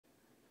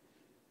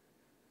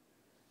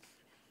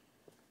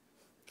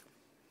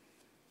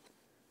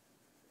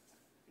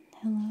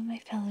my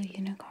fellow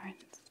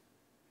unicorns.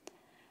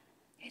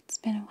 It's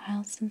been a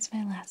while since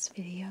my last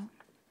video.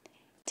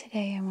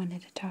 Today I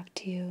wanted to talk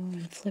to you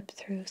and flip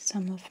through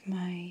some of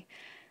my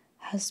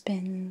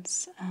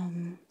husband's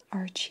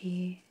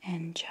Archie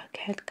and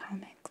Jughead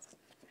comics.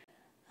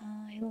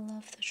 I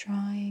love the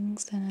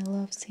drawings and I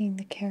love seeing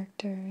the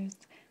characters,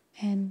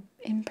 and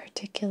in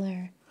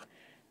particular,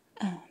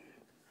 I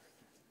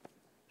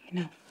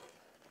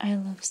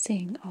love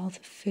seeing all the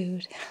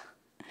food,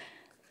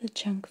 the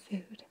junk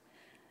food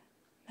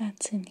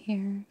that's in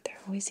here. They're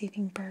always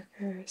eating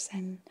burgers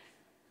and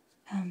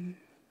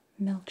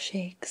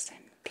milkshakes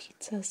and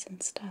pizzas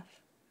and stuff.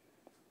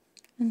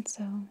 And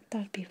so that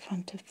would be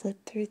fun to flip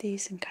through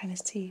these and kind of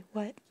see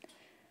what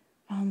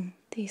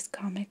these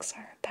comics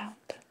are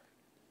about.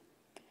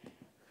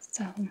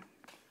 So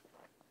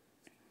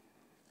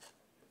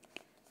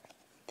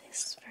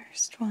this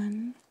first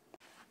one,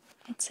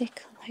 it's a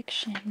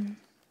collection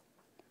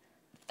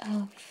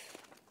of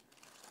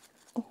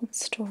old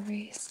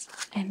stories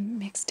and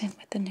mixed in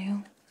with the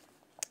new.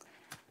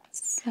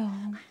 So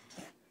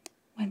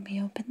when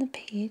we open the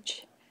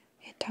page,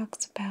 it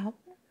talks about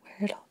where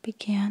it all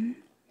began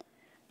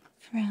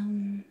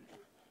from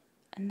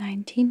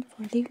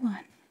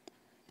 1941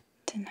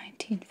 to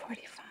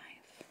 1945.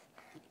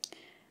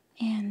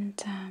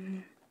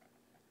 And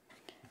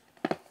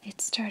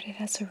it started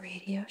as a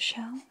radio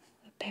show,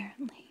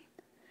 apparently.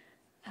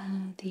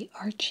 The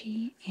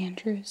Archie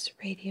Andrews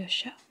radio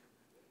show.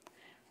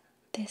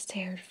 This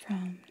aired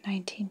from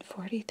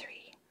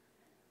 1943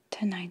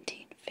 to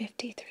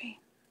 1953.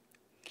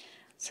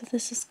 So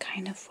this is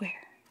kind of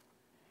where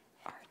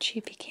Archie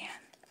began.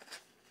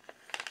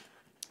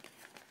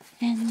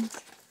 And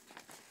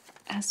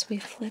as we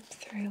flip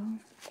through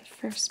the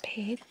first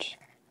page,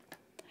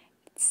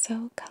 it's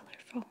so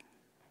colorful.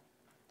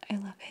 I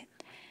love it.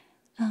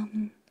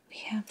 We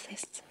have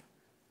this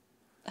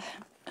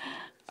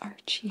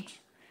Archie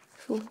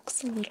who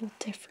looks a little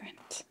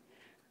different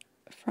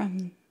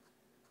from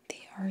the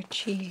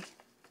Archie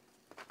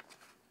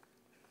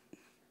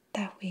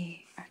that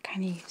we are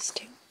kind of used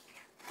to.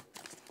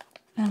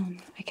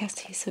 I guess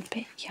he's a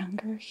bit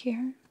younger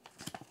here,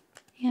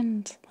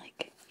 and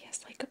he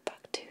has like a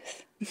buck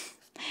tooth.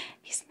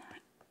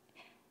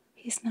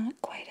 he's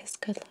not quite as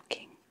good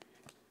looking.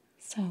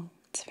 So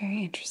it's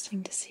very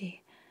interesting to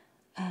see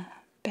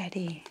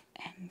Betty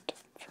and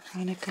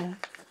Veronica,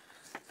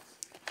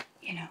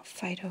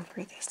 fight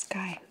over this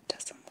guy who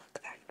doesn't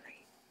look that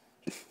great.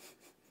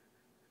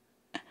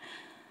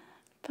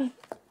 But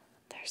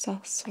there's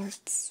all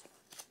sorts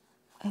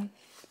of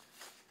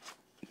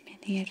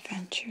mini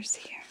adventures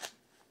here.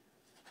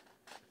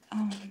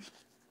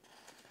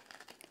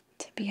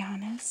 To be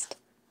honest,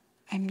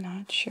 I'm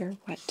not sure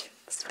what to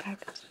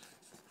expect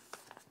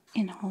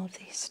in all of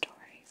these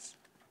stories.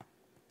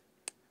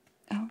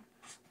 Oh,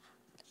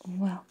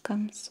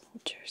 welcome,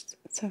 soldiers.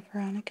 So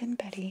Veronica and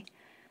Betty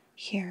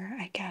here,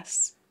 I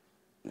guess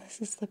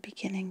this is the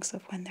beginnings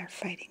of when they're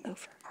fighting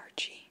over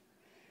Archie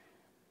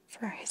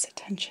for his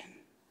attention.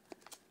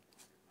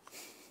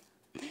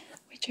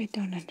 Which I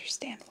don't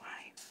understand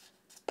why,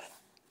 but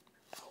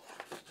oh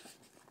well.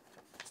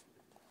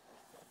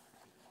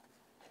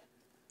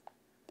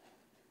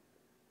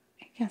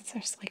 I guess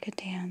there's like a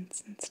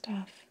dance and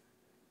stuff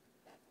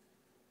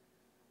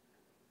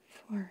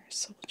for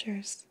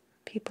soldiers,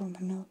 people in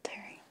the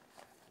military.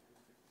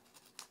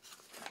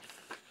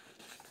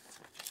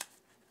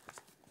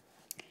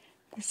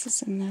 This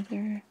is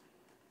another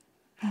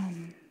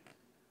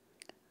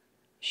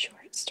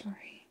short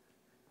story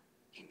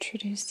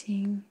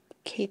introducing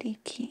Katie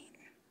Keene,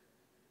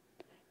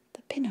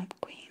 the pinup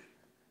queen.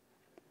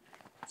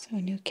 So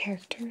a new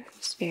character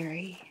who's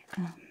very,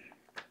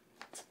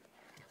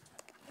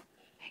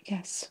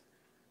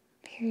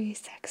 very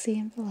sexy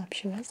and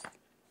voluptuous.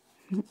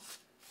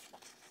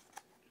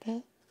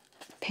 The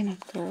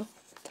pinup girl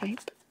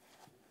type.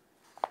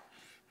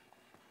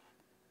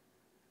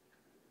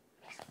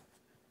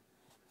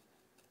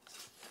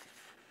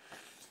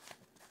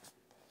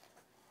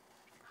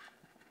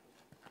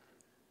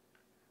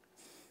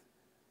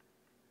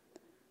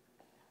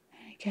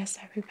 I guess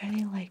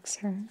everybody likes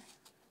her.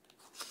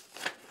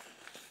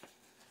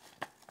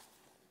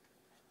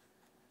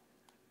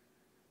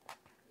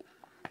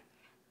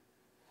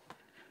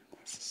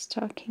 This is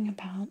talking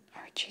about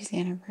Archie's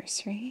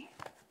anniversary.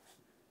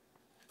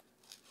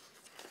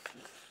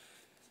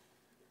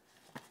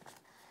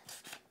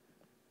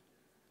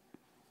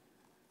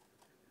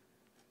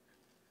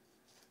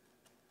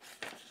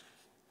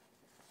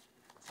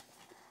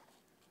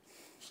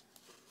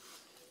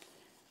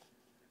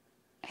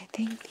 I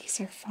think these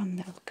are fun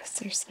though, because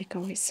there's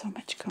always so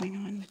much going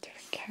on with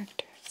different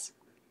characters.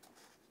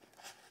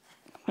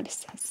 What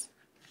is this?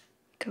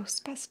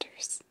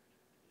 Ghostbusters.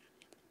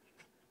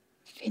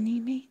 Finny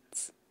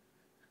Mates.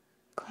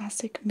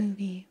 Classic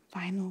movie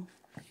vinyl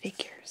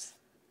figures.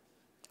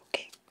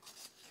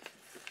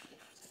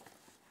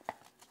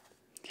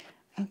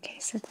 Okay,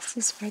 so this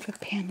is where the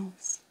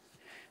panels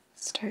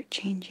start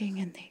changing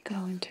and they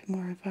go into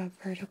more of a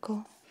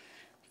vertical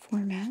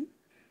format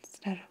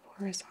instead of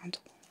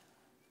horizontal.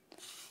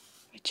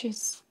 which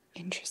is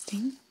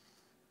interesting.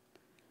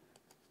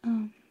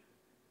 Um,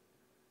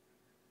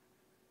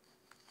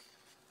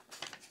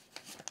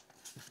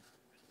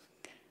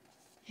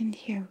 and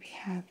here we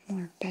have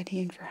more Betty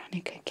and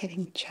Veronica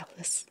getting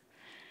jealous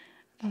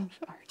of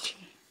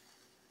Archie.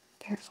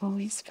 They're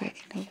always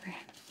fighting over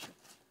him.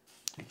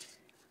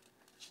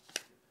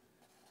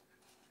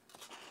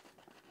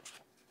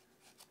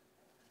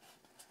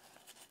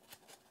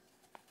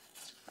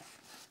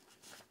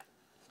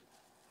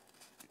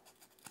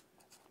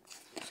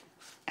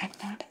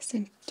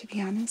 To be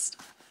honest,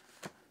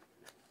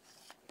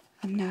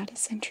 I'm not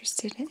as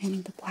interested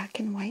in the black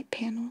and white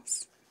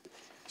panels,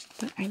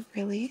 but I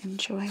really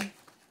enjoy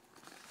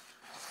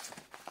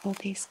all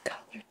these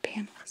colored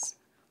panels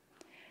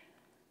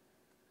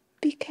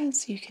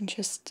because you can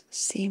just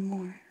see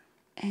more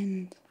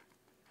and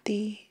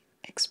the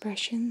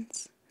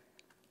expressions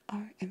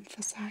are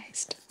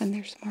emphasized when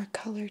there's more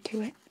color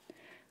to it.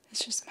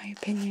 It's just my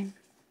opinion.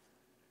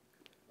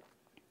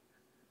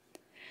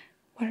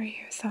 What are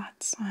your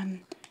thoughts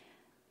on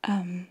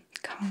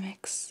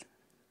comics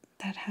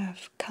that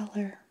have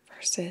color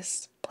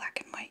versus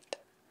black and white?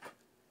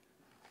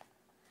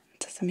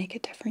 Does it make a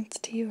difference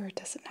to you, or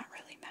does it not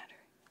really matter?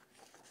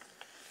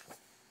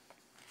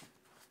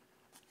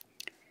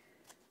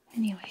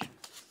 Anyway,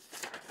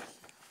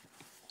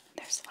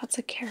 there's lots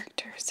of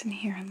characters in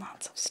here and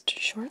lots of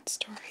short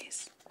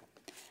stories.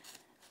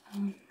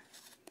 And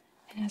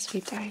as we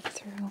dive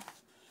through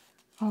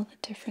all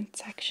the different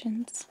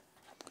sections,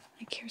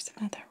 like here's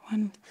another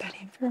one with Betty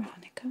and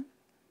Veronica.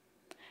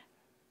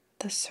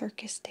 The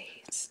circus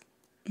days.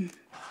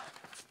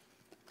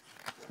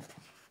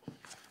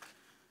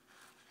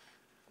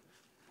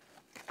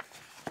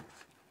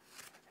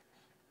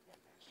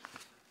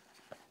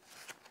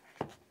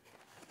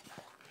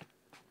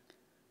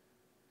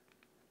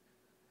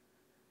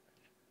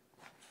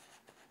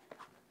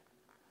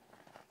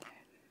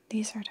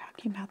 These are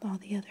talking about all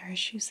the other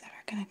issues that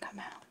are going to come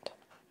out.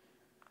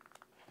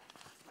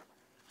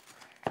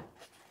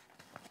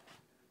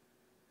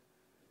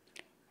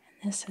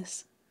 And this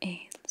is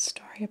a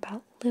story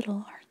about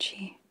little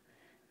Archie.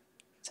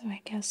 So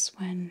I guess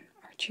when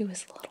Archie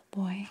was a little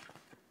boy,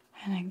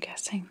 and I'm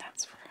guessing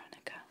that's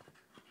Veronica.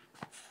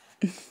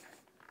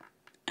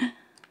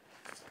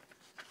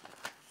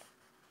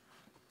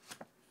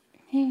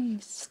 Hey,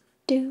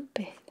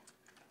 stupid.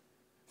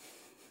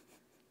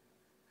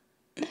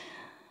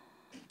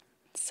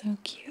 So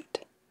cute.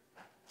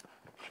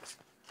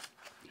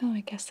 Oh,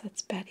 I guess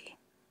that's Betty.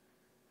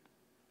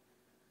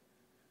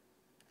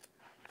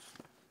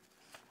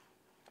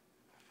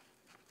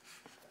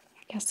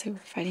 I guess they were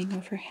fighting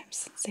over him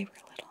since they were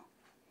little.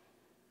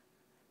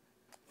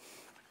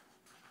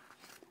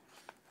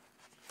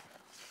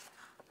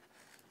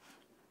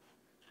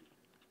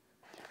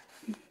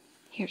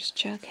 Here's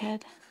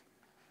Jughead.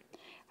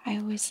 I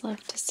always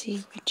love to see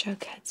what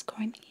Jughead's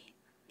going to eat.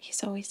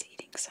 He's always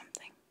eating something.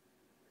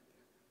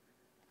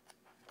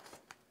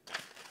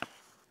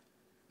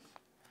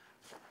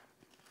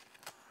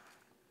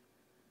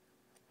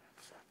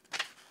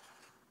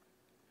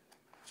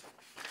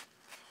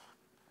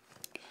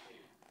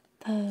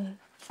 The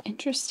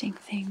interesting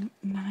thing,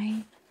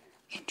 my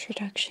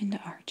introduction to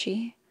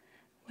Archie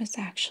was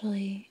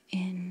actually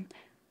in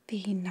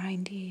the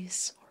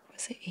 90s, or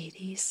was it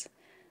 80s,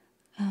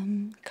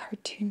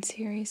 cartoon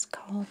series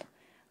called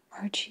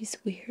Archie's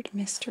Weird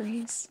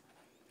Mysteries.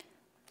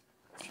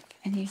 If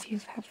any of you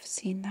have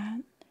seen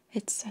that,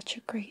 it's such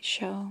a great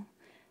show.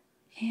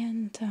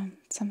 And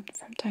from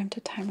time to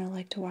time I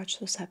like to watch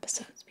those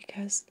episodes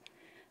because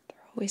they're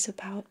always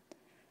about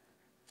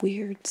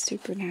weird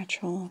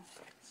supernatural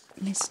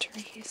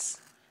mysteries.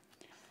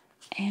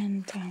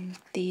 And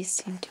these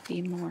seem to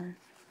be more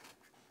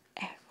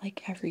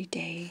like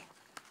everyday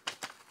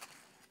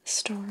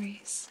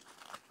stories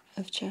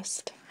of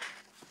just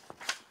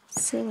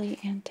silly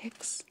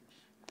antics.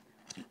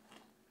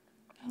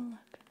 Oh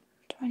look,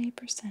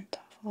 20%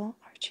 off all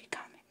Archie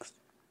comics.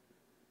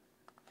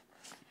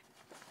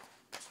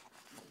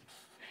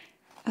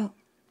 Oh,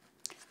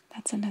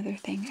 that's another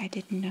thing I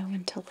didn't know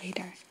until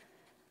later.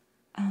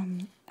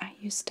 I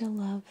used to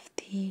love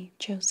the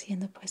Josie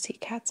and the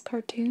Pussycats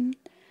cartoon.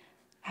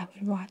 I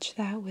would watch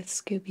that with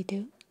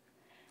Scooby-Doo.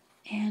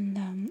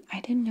 And I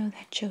didn't know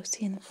that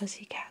Josie and the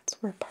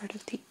Pussycats were part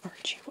of the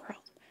Archie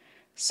world.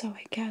 So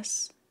I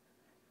guess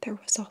there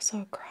was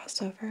also a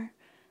crossover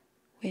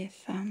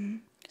with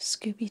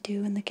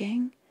Scooby-Doo and the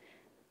gang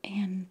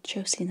and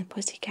Josie and the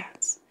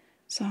Pussycats.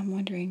 So I'm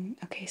wondering,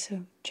 okay,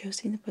 so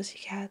Josie and the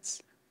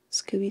Pussycats,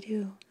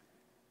 Scooby-Doo,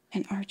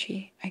 and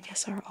Archie, I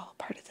guess, are all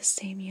part of the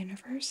same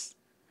universe.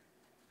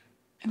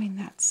 I mean,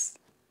 that's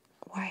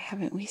why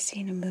haven't we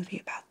seen a movie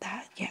about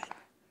that yet?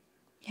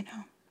 You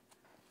know?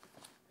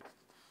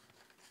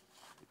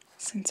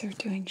 Since they're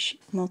doing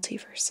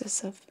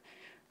multiverses of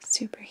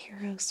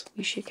superheroes,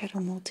 we should get a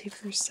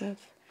multiverse of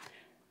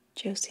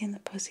Josie and the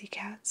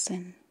Pussycats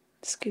and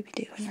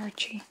Scooby-Doo and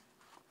Archie.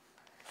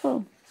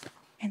 Oh,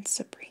 and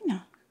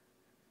Sabrina.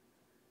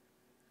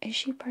 Is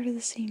she part of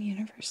the same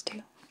universe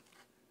too?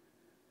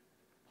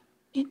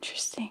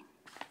 Interesting.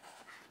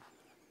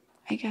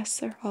 I guess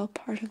they're all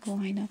part of a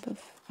lineup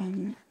of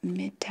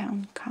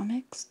Midtown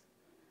Comics,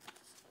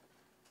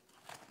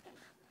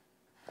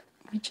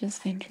 which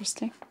is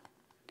interesting.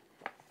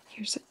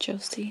 Here's a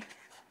Josie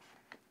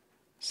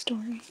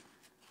story.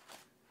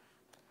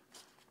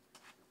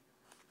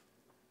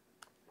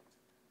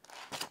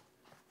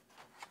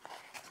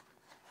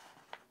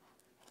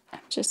 I'm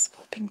just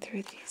flipping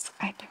through these.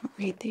 I don't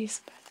read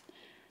these, but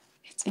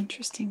it's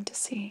interesting to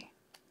see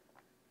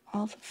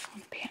all the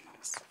fun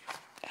panels.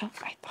 Oh,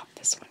 I thought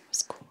this one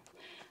was cool.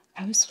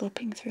 I was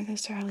flipping through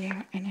this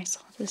earlier and I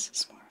saw this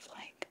is more of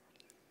like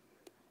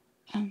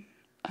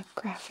a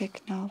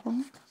graphic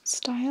novel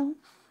style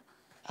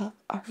of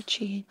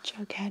Archie,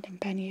 Jughead, and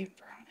Benny and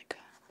Veronica.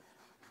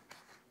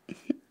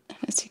 And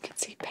as you can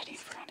see, Benny and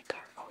Veronica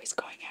are always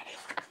going at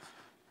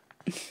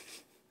it.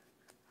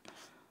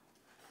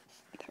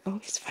 They're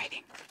always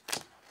fighting.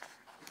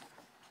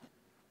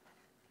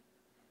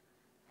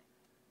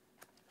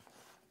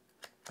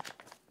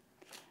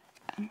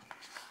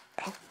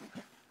 Oh,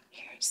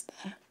 here's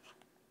the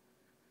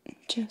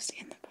Josie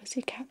and the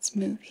Pussycats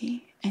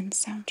movie and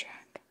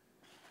soundtrack,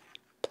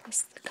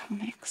 plus the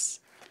comics.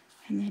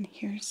 And then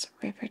here's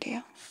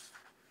Riverdale.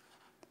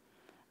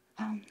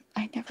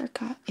 I never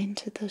got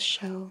into the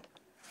show,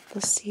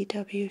 the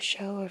CW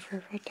show of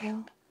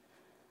Riverdale.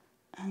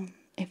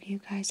 If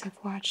you guys have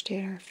watched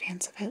it or are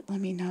fans of it,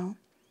 let me know.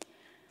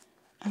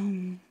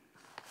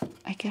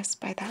 I guess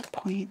by that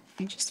point,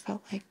 I just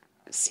felt like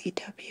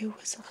CW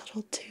was a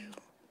little too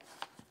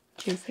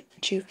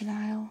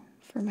juvenile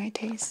for my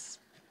tastes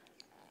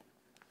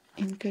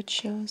in good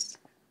shows.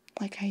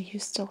 Like I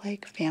used to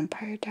like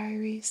Vampire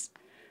Diaries,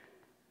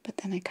 but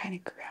then I kind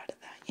of grew out of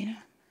that, you know?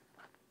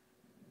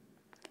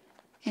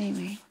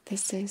 Anyway,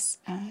 this is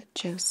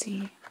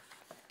Josie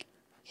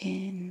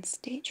in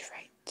Stage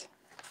Fright.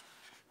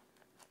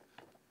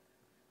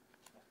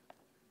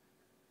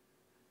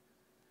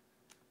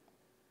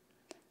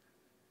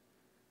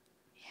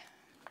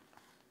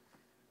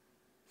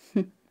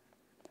 Yeah.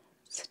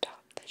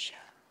 Stop the show.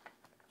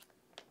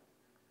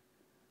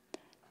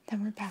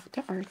 Then we're back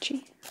to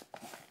Archie,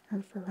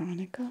 or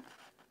Veronica.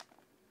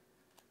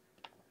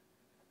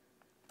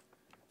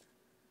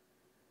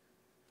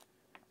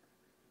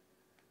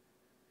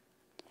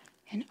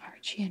 And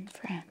Archie and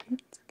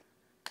Friends.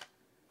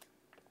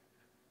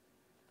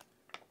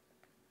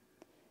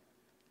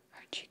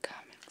 Archie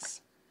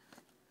Comics.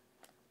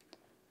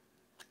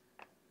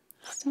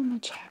 So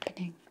much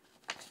happening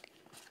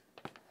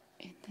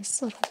in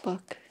this little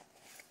book.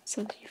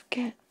 So you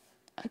get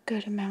a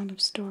good amount of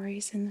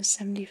stories in the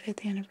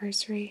 75th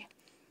anniversary.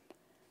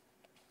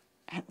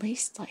 At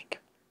least like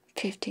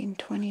 15,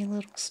 20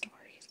 little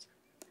stories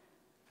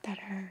that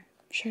are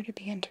sure to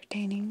be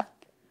entertaining.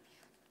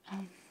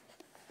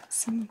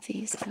 Some of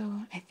these,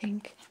 though, I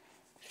think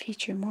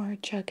feature more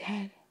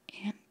Jughead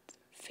and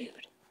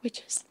food,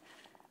 which is,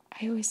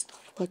 I always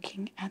love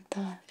looking at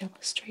the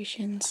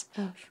illustrations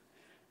of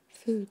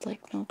food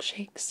like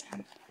milkshakes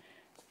and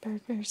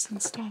burgers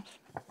and stuff.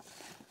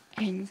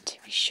 And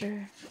to be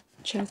sure,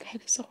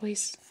 Jughead is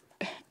always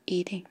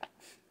eating.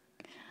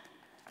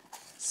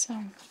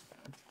 So,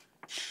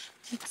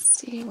 let's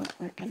see what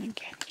we're gonna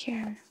get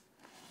here.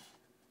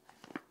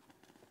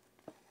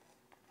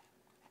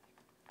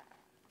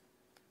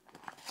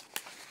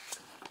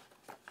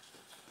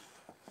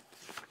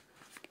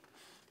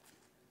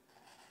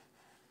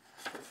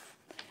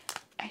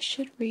 I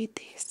should read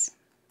these.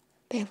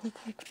 They look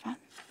like fun.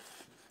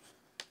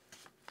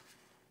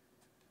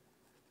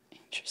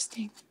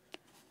 Interesting.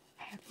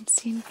 I haven't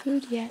seen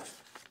food yet.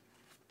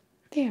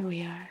 There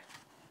we are.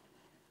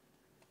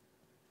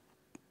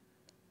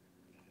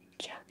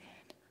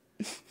 Jughead.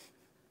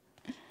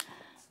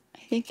 I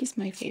think he's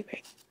my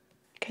favorite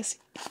because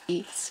he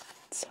eats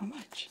so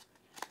much.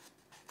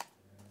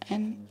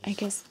 And I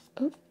guess,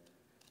 oh,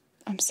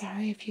 I'm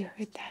sorry if you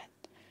heard that.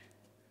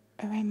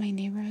 Around my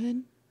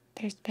neighborhood,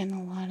 there's been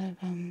a lot of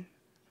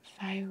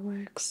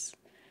fireworks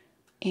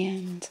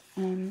and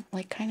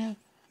like kind of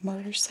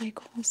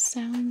motorcycle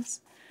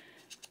sounds.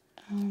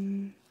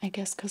 I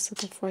guess because of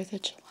the 4th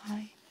of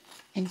July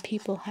and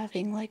people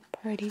having like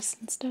parties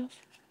and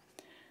stuff.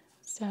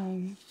 So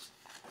I'm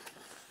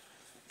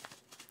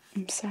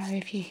sorry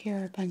if you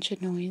hear a bunch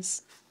of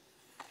noise.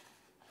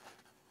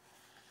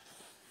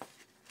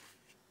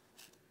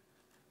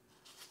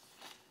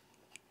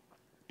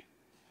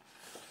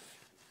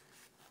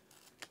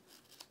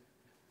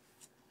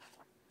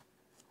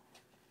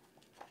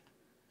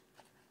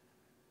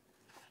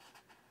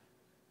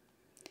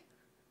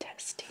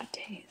 Testy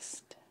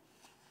taste.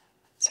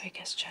 So I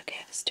guess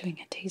Jughead is doing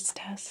a taste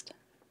test.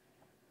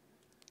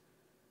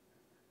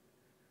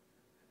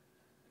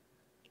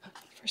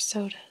 For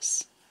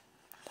sodas.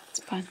 That's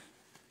fun.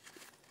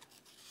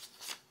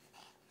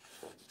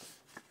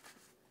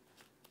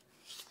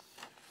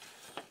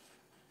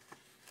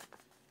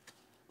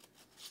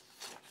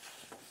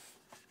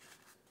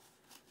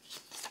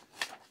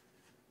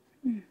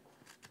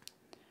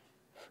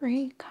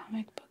 Free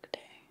comic book day.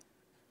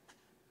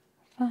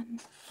 Fun.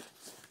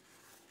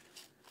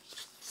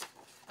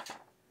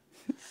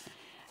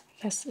 I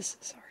guess this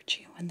is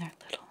Archie when they're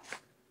little.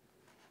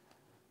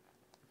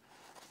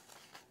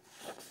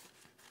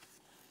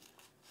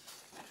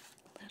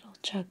 Little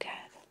Jughead.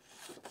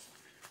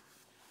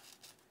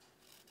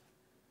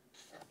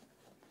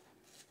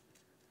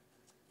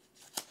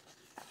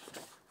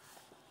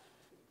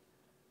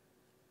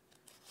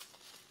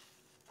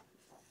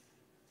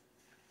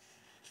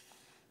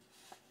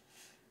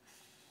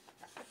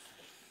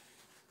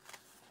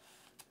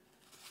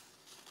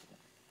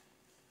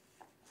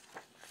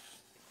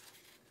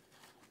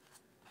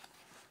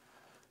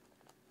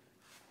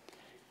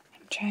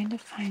 Trying to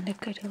find a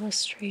good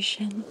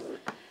illustration.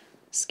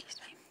 Excuse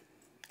me.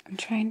 I'm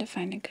trying to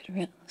find a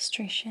good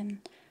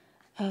illustration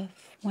of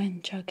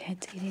when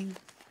Jughead's eating.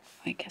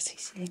 I guess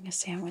he's eating a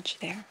sandwich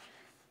there.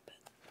 But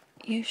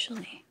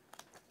usually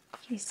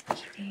he's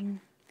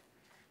eating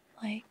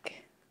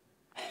like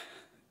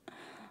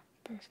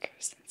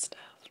burgers and stuff.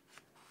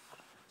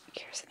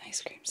 Here's an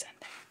ice cream sundae.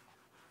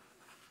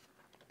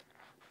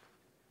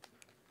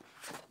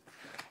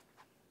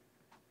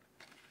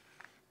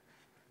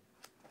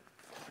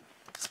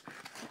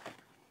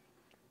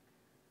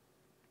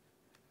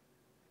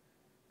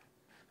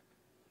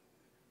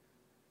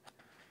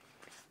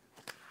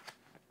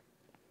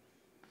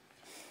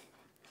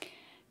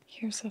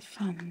 Here's a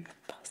fun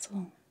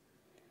puzzle,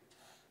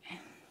 and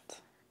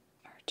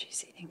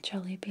Archie's eating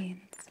jelly beans.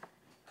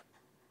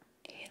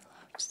 He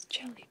loves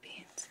jelly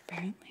beans,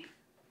 apparently.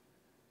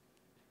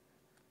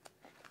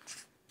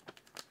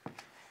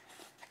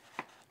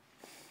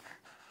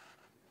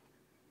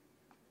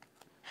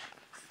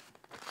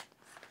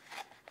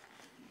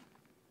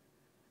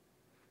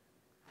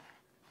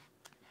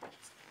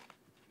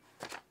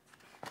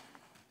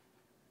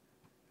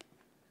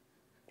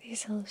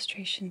 These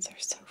illustrations are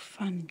so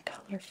fun and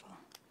colorful.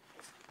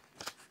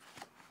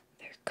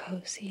 They're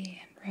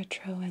cozy and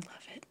retro. I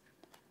love it.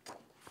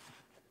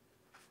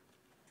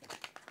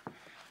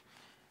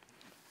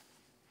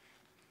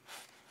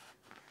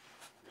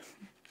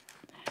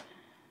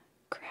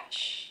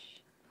 Crash.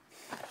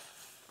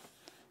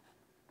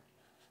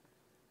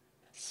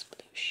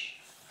 Sploosh.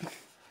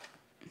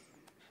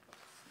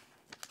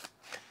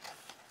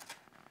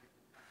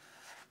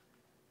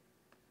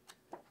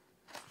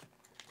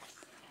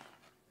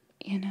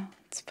 You know,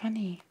 it's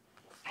funny.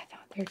 I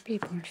thought there'd be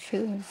more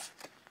food,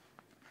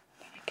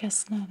 but I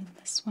guess not in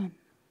this one.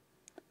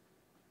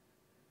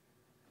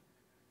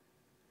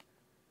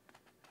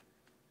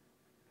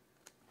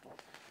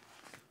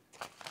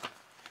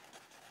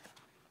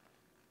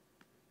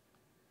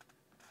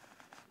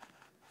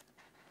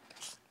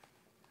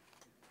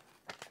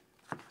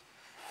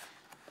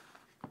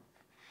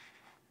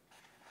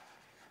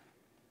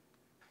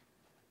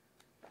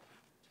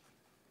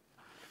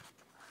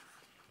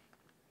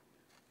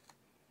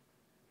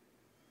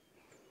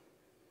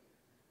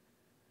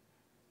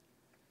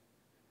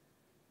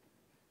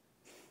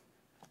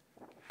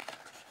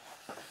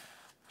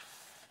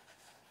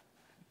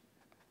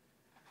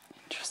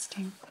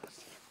 Interesting.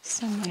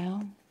 So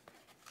now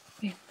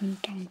we've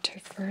moved on to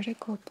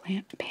vertical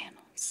plant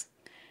panels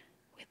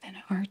with an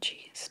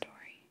Archie story.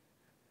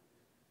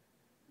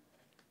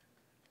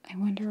 I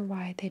wonder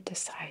why they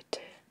decide to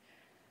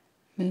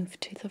move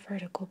to the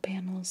vertical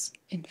panels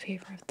in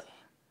favor of the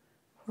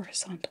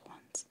horizontal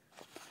ones.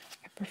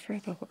 I prefer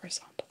the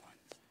horizontal ones.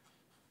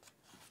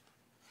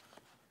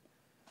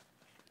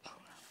 Oh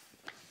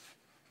well.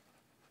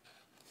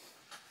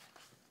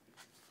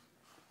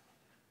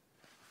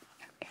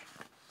 Okay.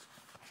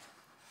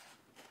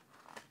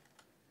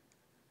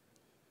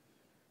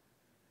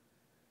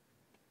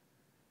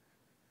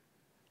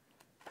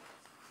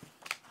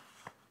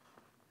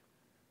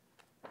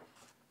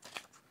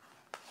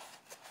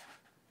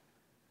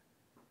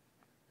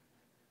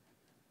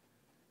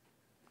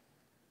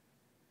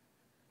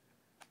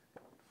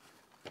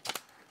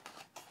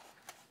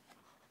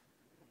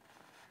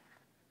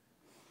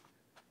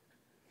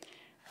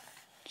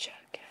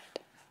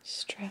 Jughead,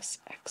 stress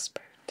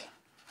expert.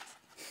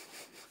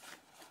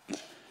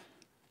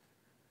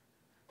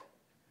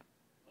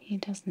 He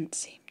doesn't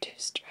seem too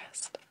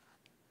stressed.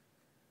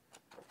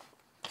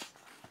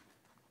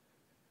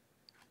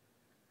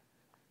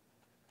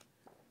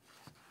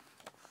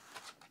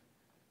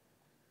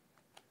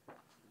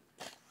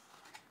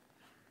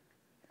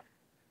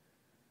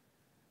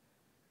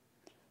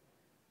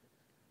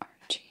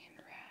 Archie and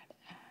Rad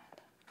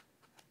Ad.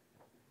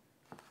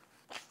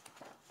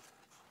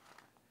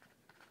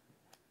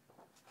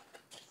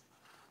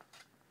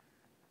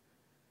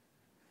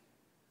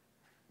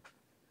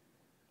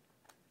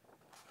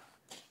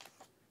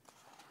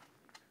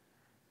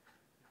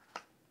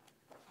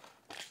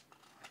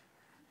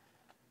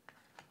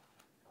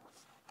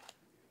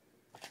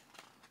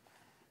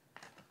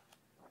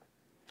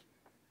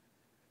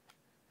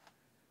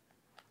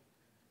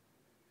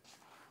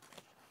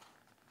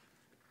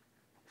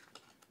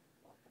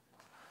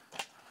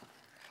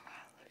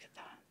 Wow, look at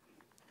that.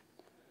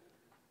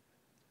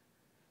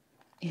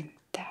 In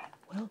that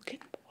Wilkin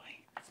boy.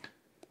 I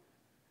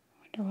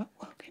wonder what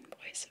Wilkin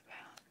boy's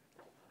about.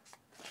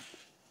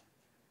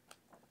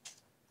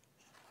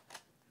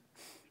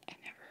 And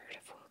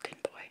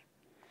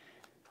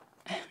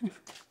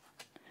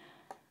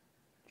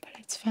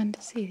fun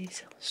to see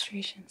these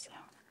illustrations,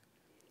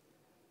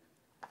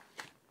 though.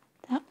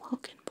 That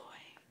Woken boy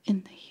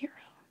in the hero.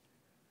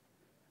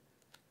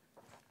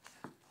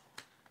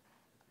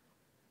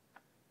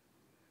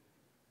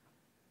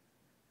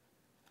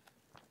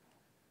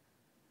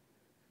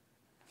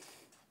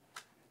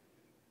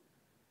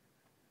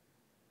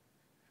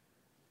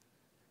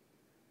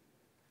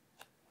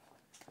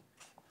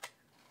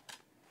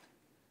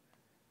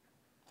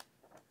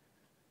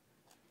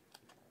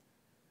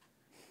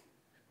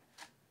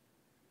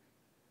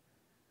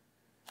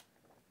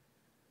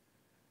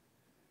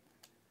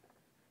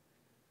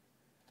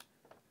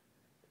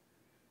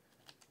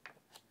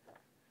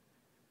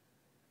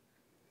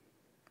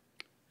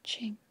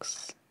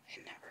 Jinx. I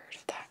never heard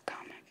of that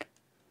comic.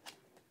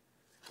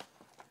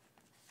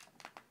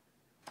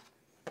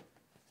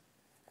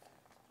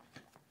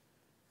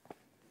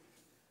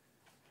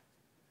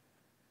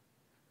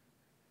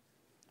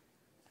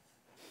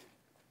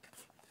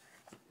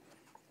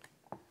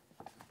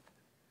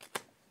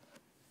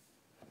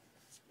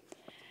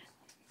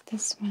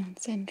 This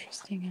one's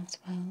interesting as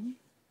well.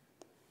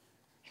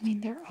 I mean,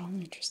 they're all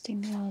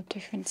interesting. They all have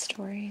different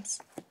stories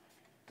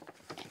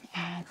and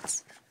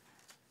ads.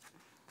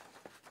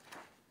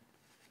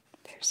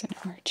 There's an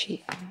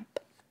Archie app.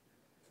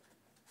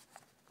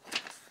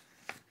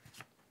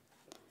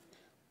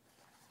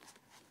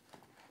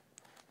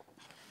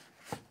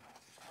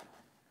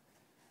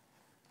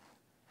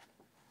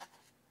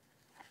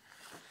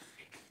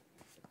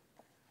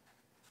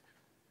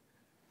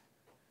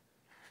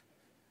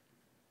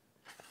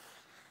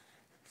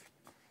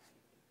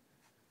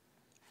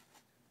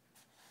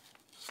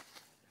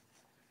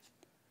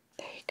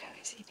 There you go,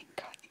 he's eating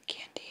cotton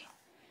candy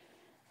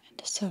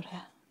and a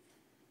soda.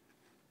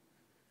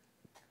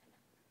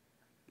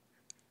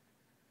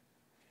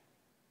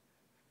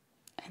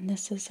 And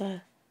this is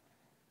a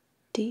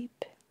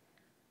deep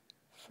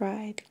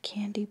fried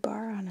candy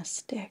bar on a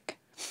stick.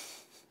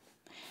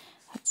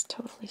 That's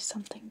totally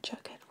something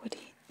Jughead would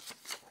eat.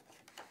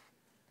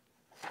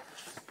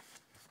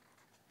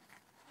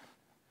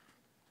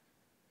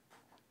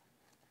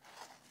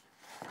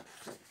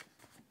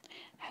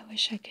 I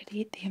wish I could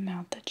eat the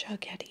amount that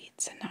Jughead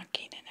eats and not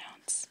gain an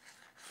ounce.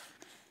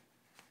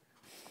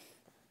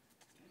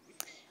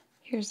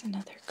 Here's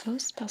another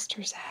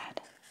Ghostbusters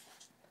ad.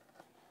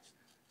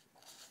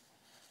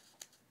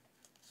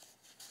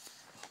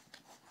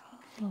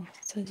 Oh,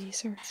 so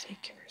these are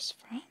figures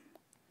from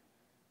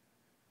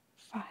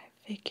 5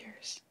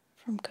 figures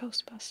from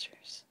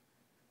Ghostbusters.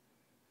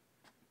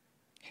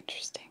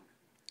 Interesting.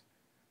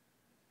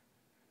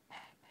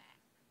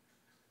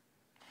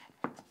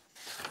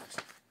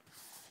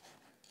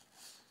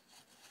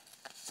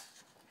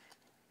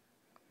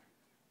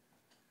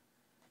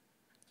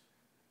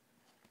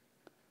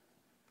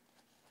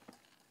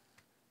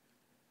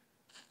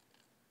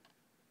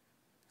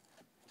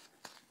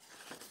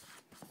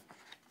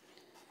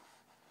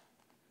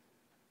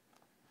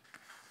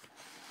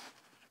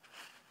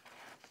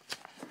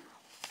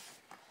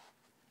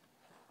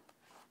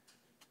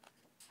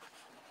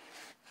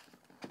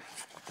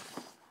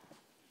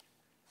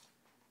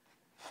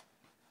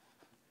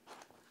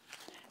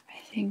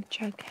 I think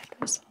Jughead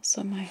was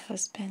also my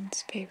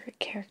husband's favorite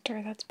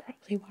character. That's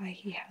probably why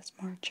he has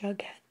more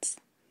Jugheads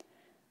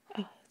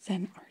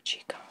than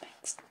Archie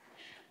comics.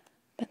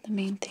 But the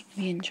main thing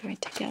we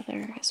enjoyed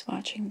together is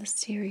watching the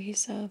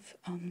series of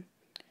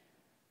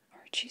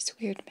Archie's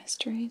Weird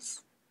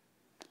Mysteries.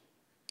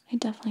 I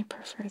definitely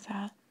prefer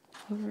that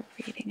over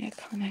reading a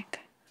comic.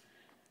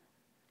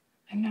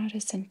 I'm not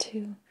as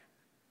into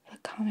the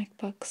comic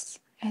books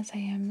as I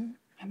am.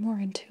 I'm more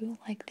into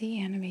like the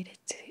animated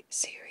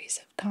series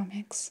of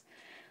comics.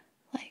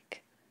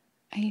 Like,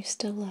 I used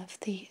to love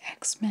the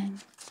X-Men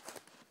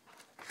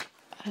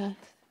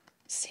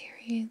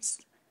series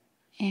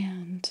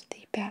and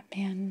the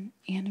Batman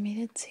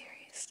animated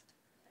series.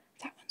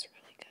 That one's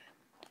really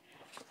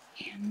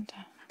good. And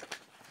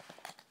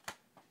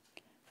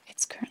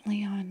it's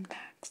currently on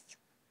Max.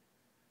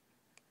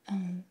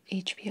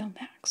 HBO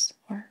Max,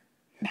 or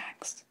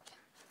Max.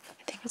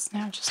 I think it's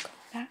now just called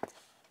Max.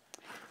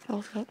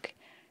 Oh, look.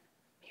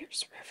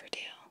 Here's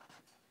Riverdale.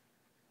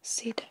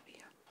 CW.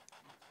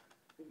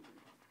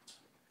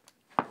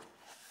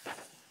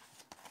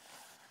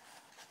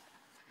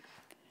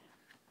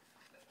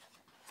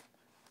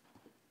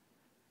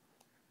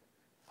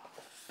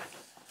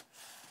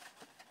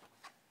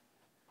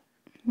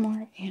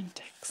 More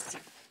antics.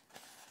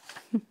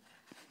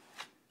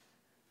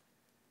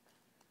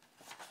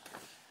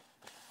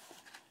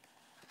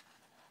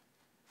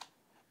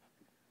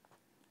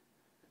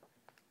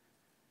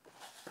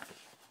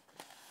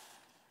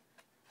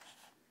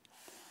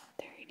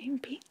 They're eating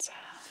pizza.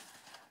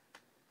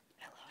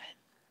 I love it.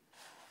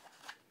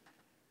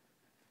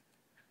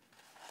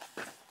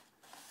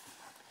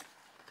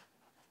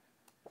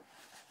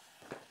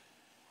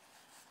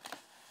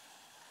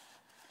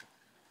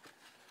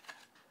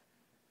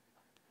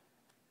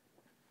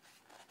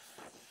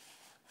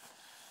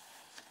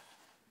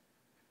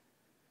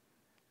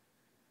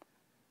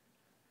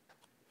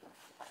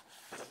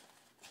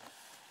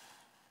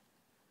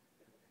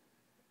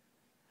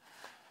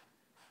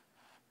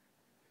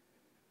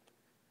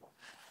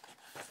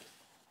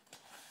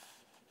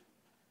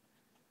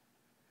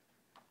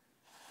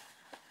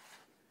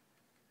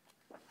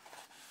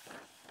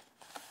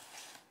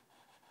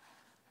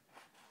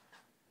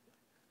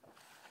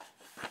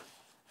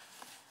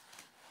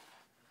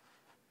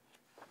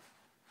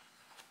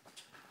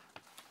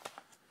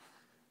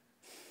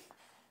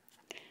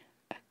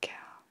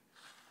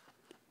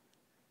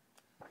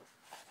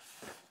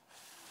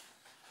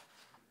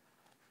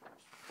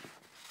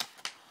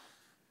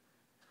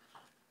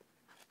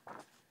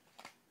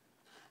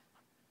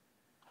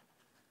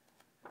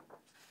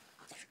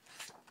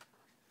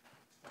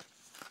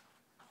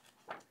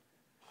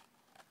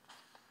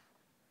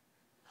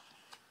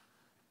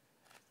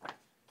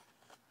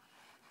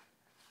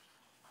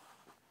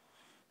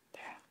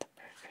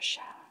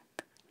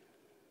 Shack.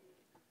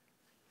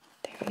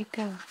 There you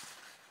go.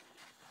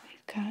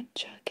 We've got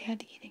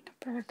Jughead eating a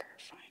burger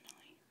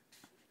finally.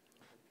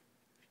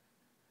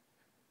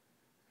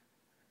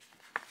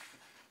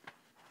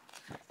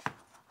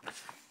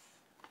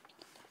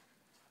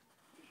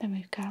 Then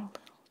we've got a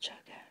little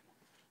Jughead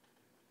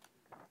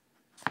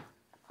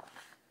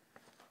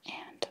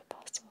and a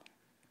puzzle.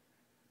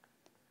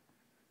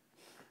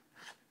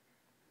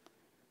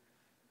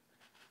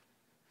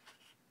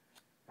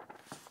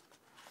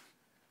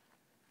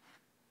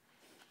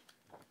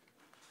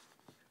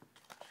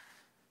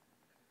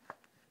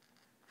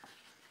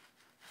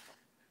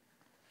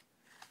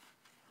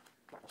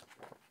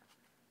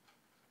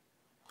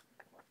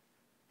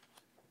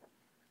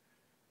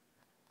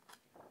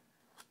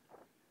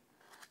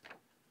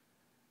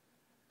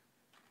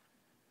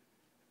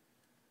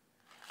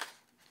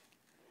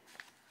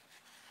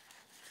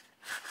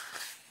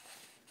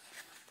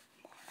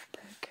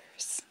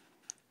 Burgers.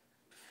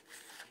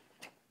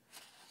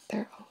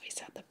 They're always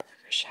at the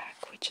Burger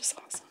Shack, which is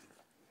awesome.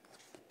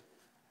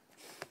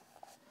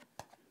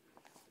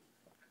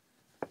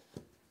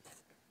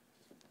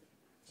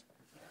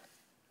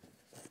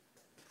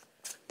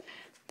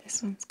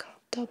 This one's called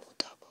Double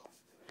Double.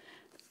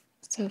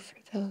 So for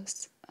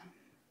those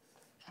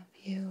of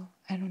you,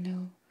 I don't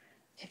know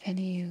if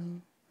any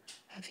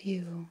of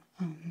you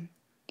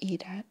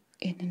eat at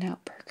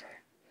In-N-Out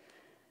Burger,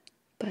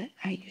 but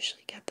I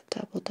usually get the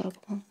Double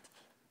Double,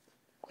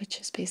 which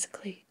is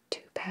basically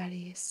 2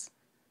 patties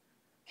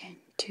and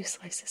 2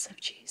 slices of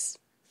cheese.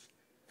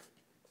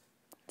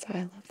 So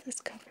I love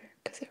this cover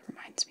because it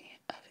reminds me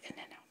of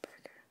In-N-Out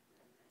Burger,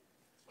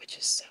 which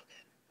is so good.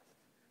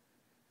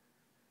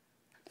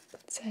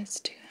 It says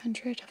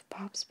 200 of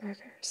Bob's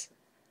Burgers,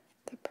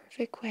 the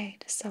perfect way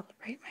to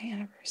celebrate my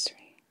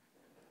anniversary.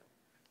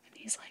 And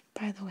he's like,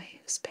 by the way,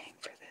 who's paying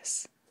for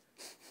this?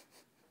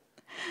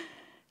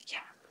 Yeah,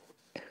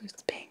 who's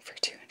paying for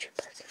 200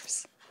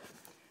 burgers?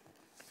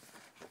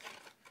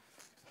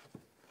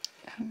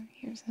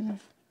 Here's a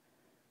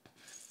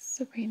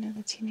Sabrina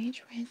the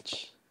Teenage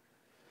Witch.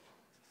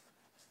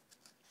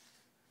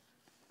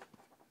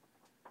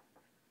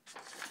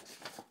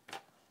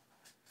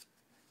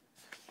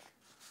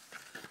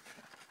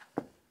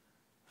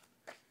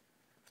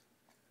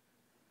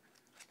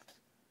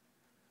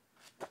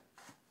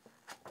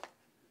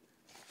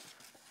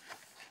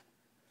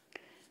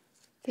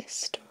 This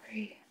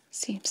story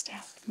seems to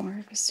have more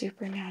of a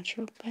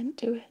supernatural bent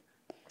to it.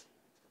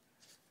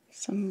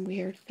 Some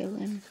weird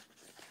villain.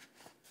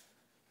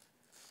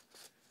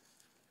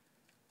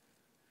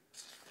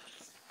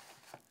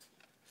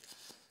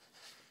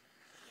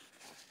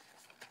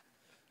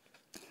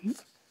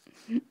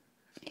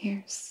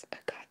 Here's a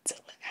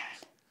Godzilla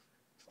ad.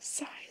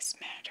 Size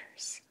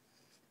matters.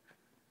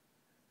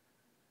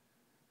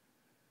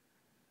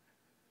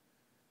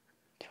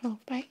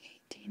 12 by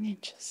 18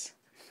 inches.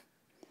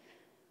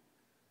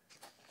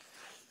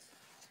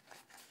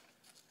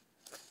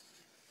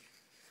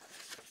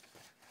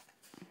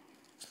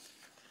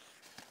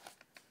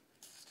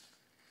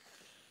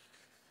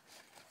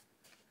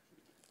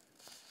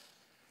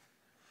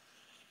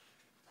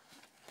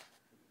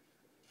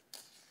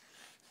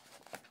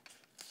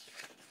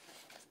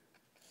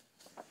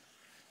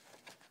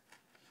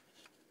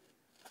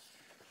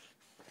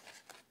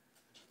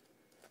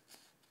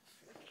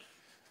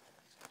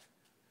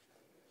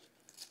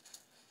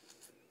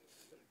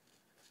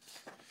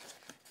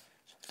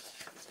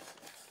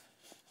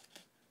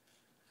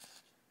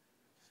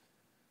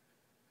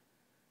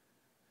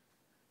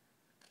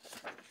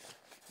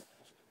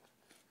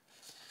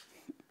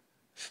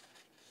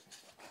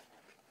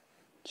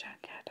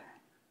 Jughead.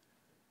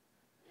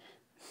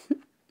 It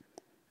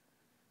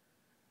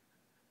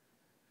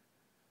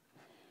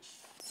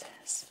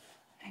says,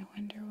 I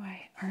wonder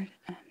why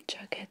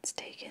Jughead's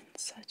taken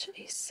such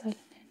a sudden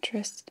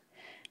interest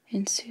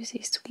in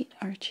Susie's sweet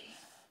Archie.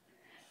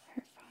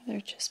 Her father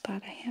just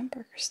bought a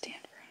hamburger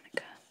stand,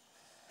 Veronica.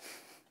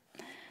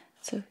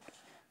 So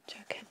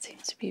Jughead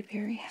seems to be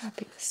very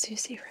happy with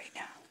Susie right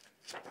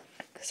now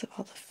because of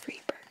all the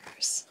free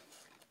burgers.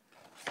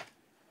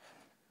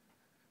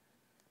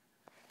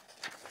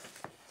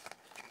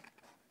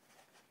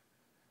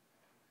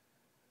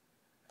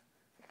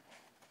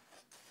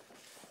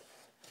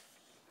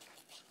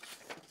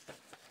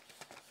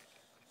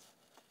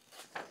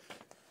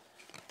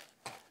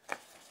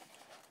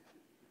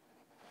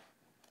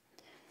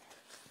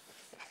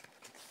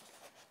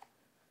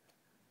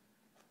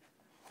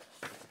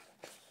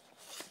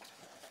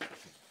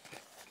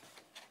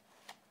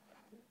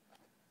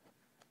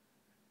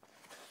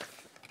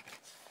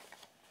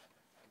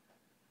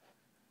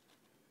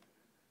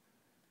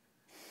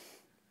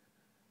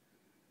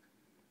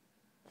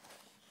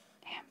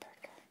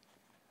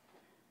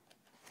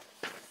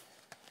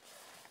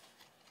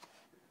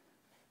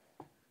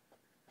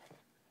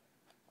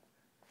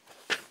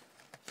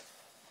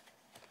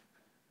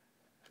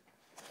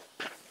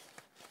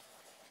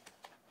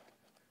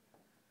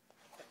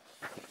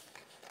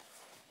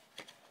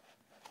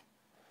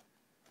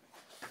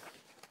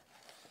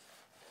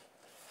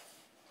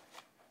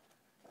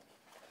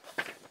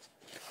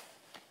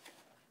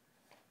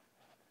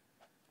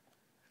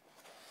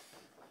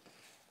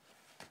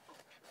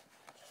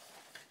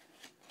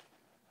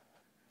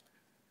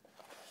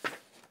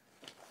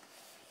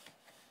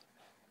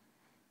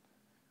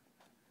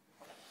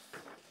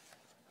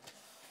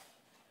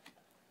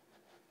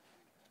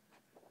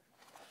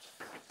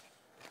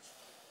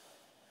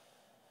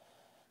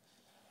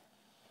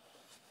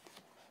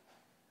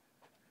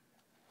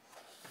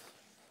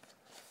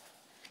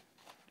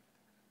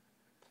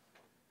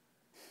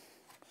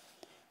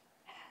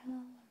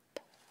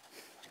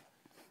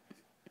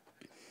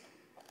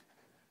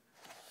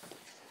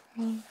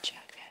 Oh,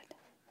 Jughead.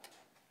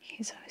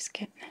 He's always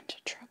getting into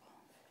trouble.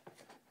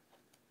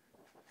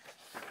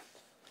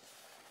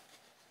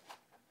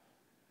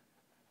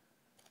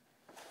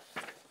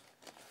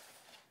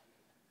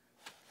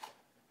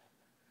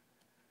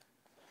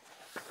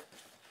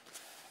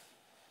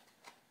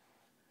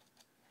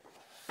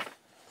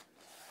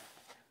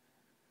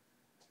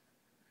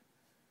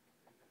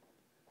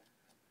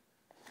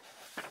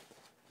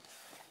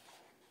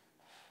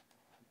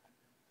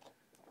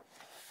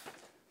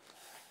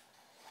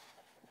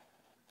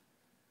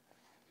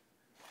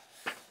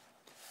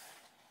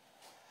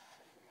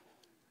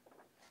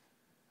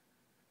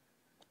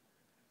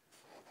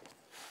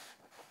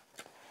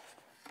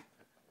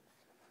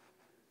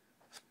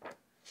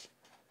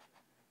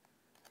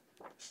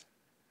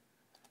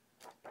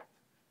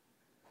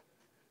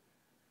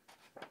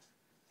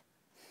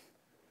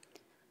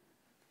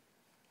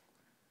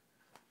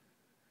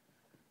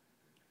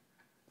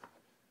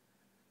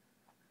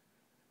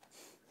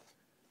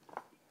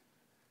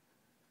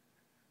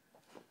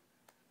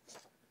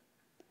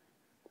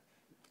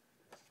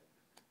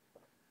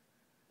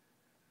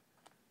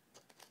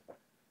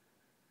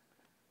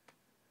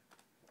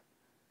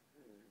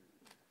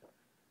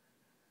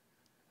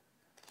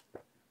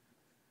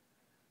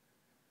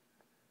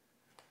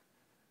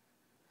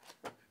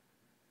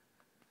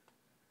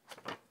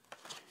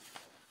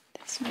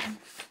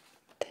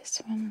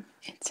 This one,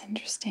 it's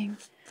interesting.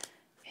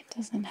 It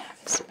doesn't have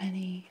as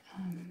many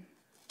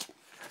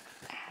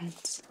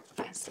ads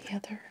as the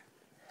other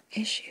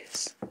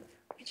issues,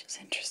 which is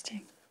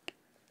interesting.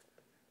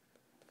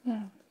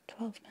 Wow,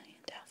 12 million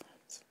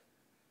downloads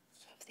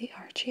of the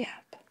Archie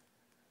app.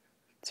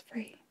 It's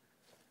free.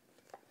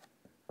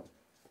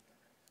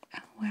 Oh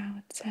wow,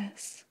 it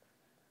says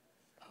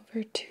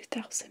over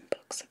 2,000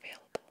 books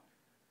available.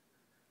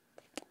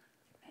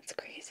 That's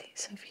crazy.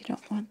 So if you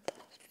don't want the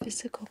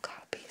physical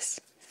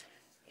copies,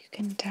 you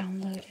can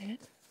download it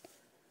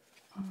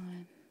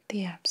on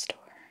the App Store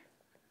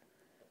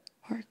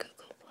or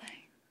Google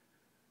Play.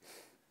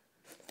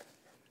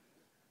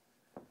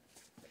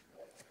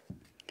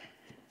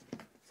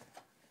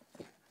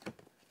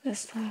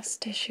 This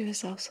last issue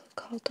is also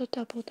called a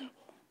Double Double.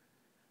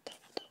 Double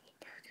Double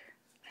Burger.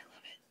 I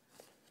love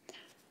it.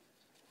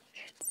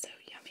 It's so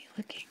yummy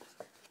looking.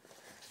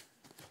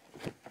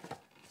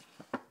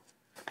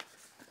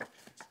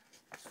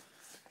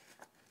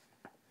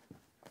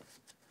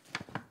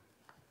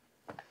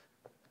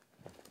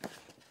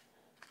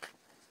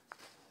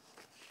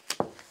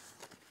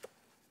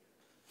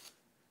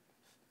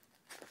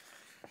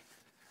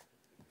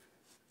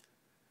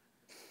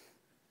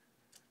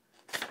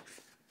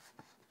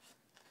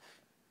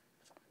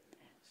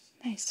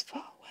 Nice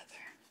fall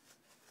weather.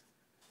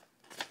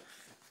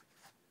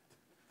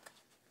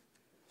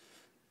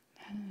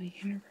 Oh,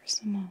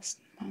 Universal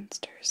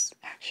Monsters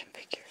action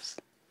figures.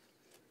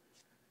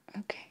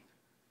 Okay.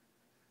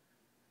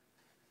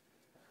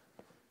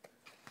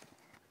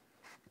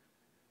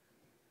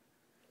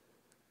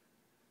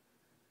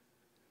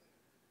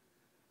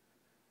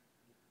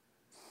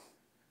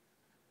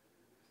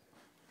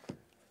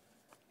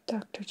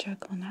 Dr.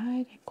 Jekyll and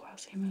Hyde and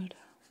Quasimodo.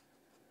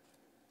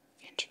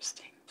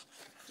 Interesting.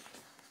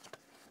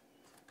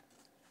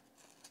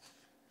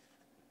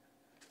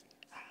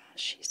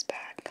 She's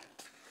back.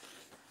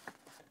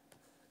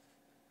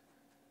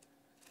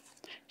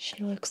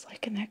 She looks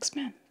like an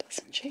X-Men,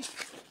 doesn't she?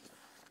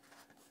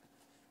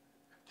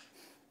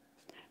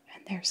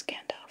 And there's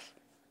Gandalf.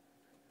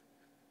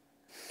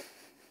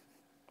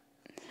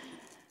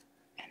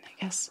 And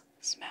I guess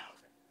Smaug,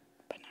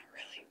 but not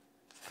really.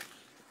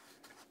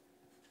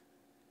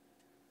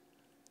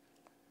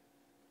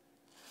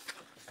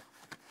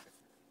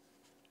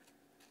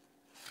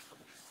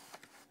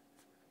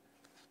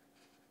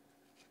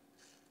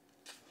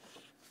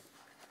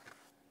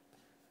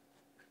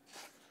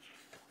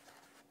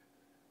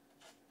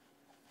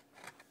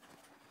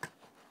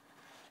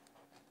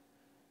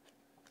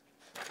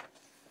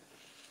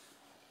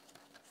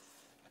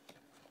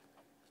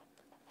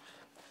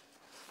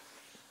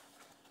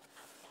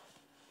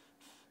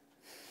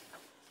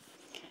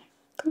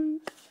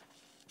 Clunk.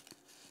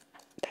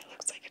 That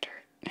looks like it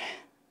hurt.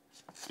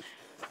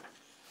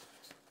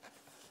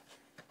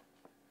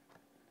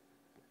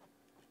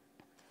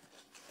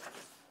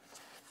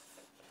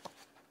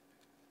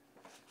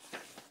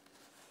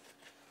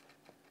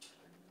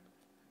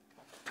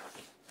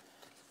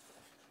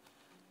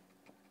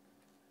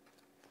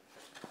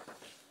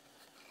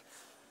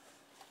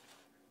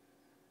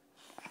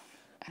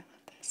 I love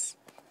this.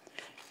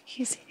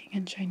 He's eating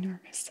a ginormous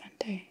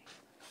sundae.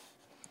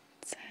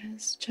 It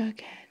says,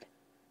 Jughead,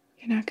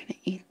 you're not going to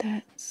eat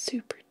that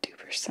super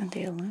duper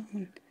sundae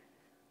alone.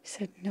 He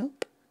said,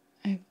 nope.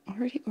 I've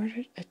already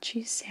ordered a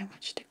cheese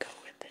sandwich to go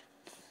with it.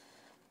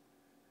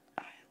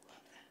 I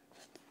love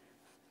that.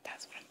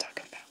 That's what I'm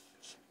talking about.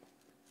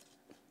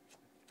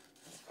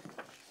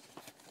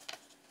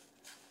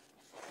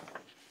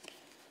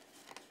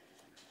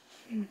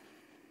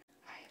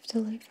 I have to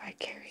live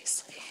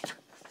vicariously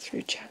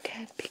through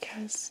Jughead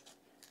because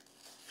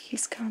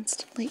he's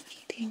constantly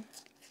eating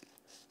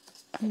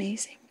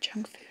amazing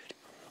junk food,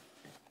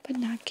 but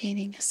not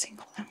gaining a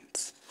single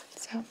ounce.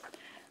 So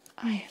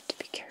I have to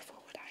be careful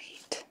what I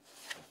eat,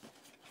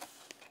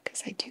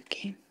 because I do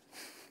gain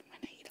when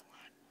I eat a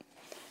lot.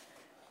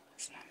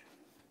 So.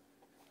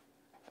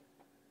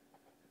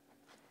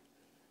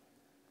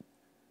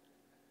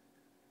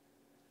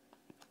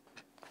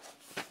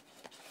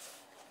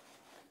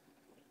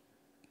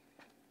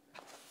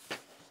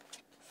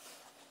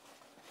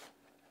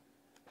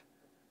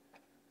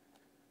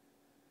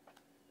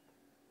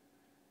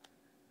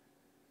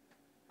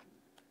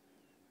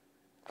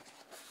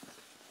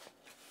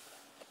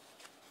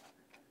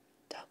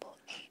 Double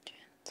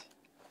agent.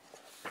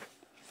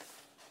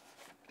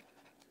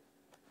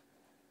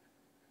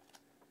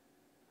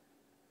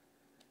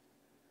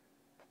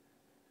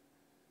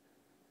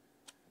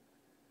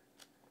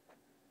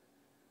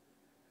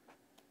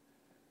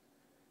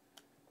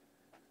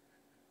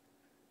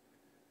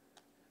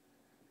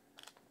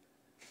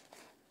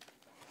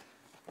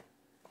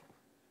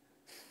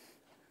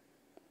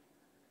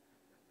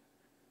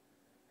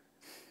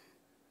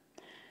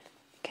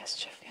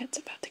 Guess Jughead's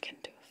about to get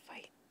into a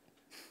fight.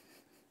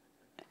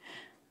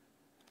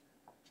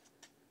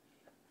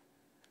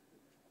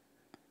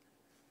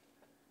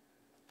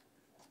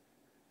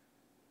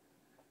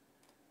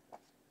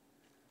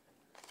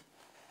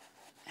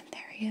 And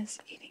there he is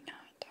eating a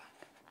hot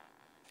dog.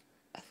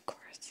 Of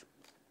course.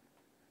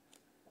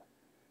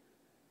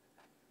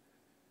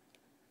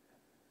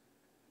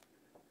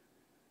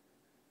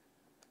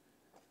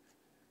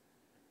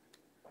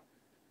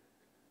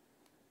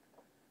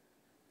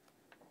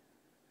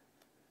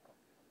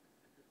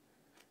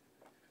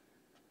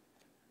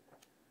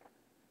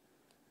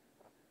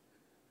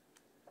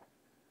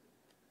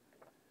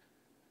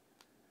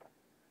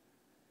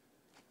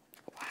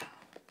 Wow.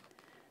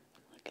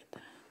 Look at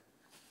that.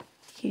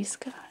 He's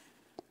got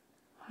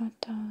hot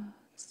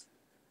dogs,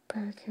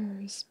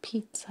 burgers,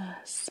 pizza,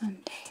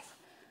 sundae,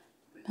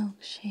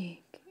 milkshake,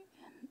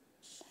 and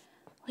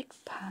like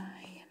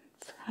pie and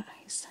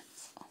fries.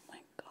 Oh my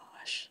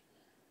gosh.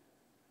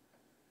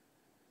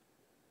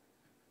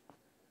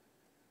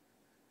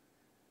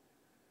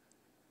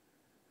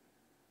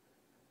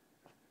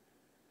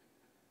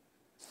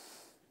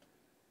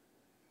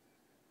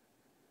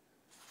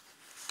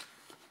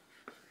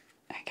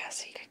 I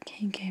guess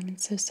he came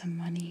into some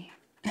money.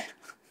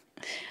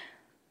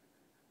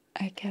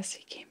 I guess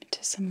he came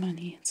into some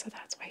money, and so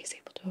that's why he's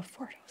able to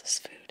afford all this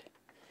food.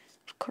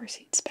 Of course,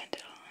 he'd spend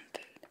it all on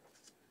food.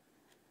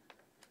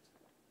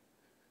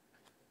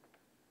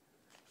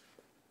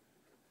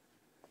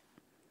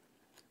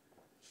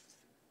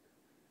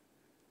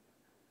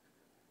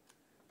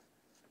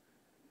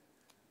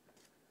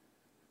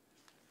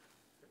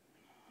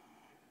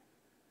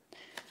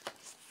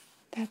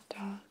 That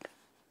dog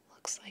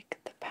looks like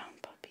the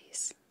Pound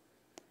Puppies.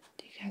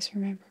 Do you guys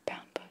remember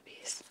Pound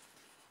Puppies?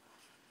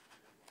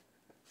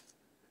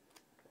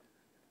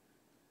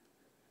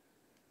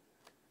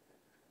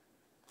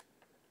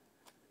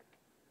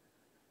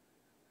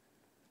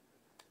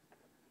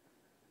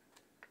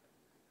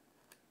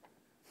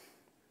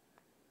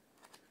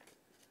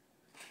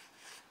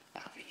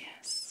 Oh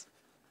yes.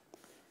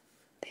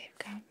 They've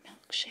got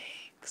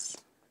milkshakes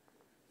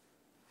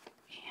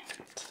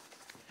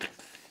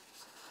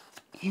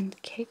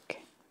and cake.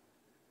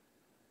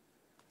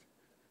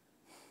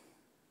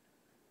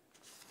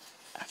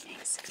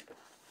 Amazing.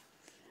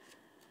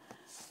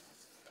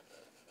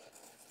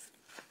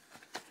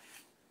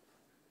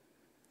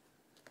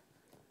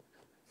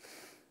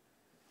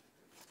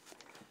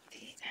 The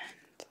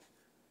end.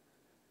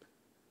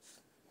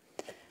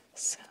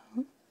 So,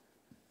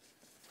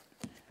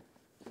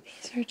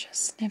 these are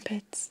just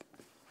snippets.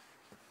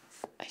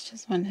 I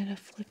just wanted to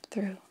flip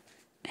through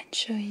and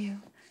show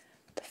you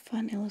the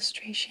fun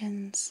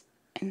illustrations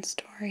and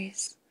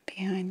stories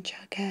behind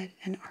Jughead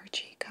and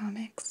Archie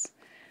comics.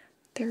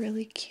 They're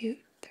really cute,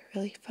 they're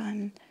really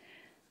fun,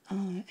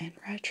 and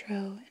retro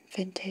and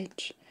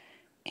vintage,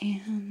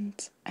 and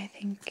I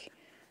think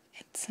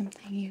it's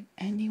something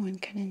anyone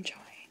can enjoy.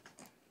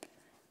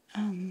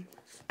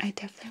 I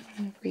definitely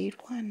want to read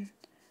one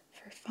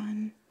for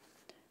fun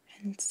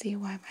and see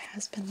why my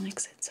husband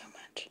likes it so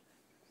much.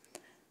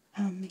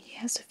 He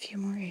has a few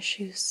more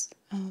issues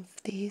of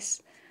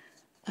these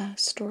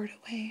stored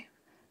away,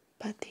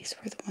 but these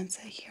were the ones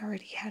that he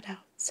already had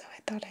out, so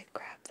I thought I'd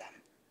grab them.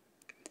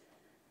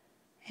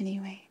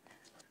 Anyway,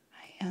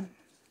 I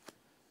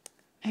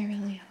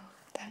really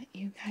hope that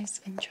you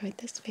guys enjoyed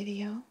this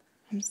video.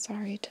 I'm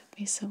sorry it took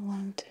me so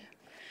long to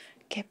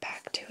get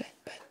back to it,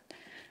 but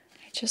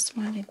I just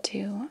wanted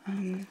to.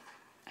 I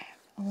have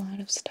a lot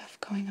of stuff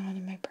going on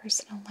in my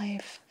personal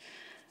life,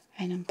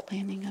 and I'm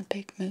planning a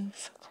big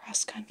move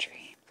across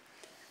country,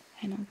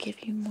 and I'll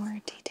give you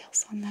more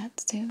details on that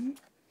soon.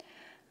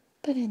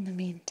 But in the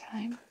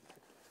meantime,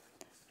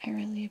 I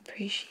really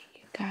appreciate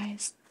you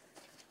guys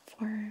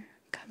for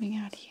coming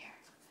out here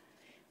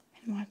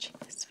and watching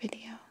this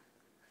video.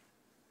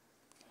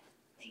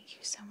 Thank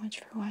you so much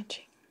for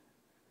watching.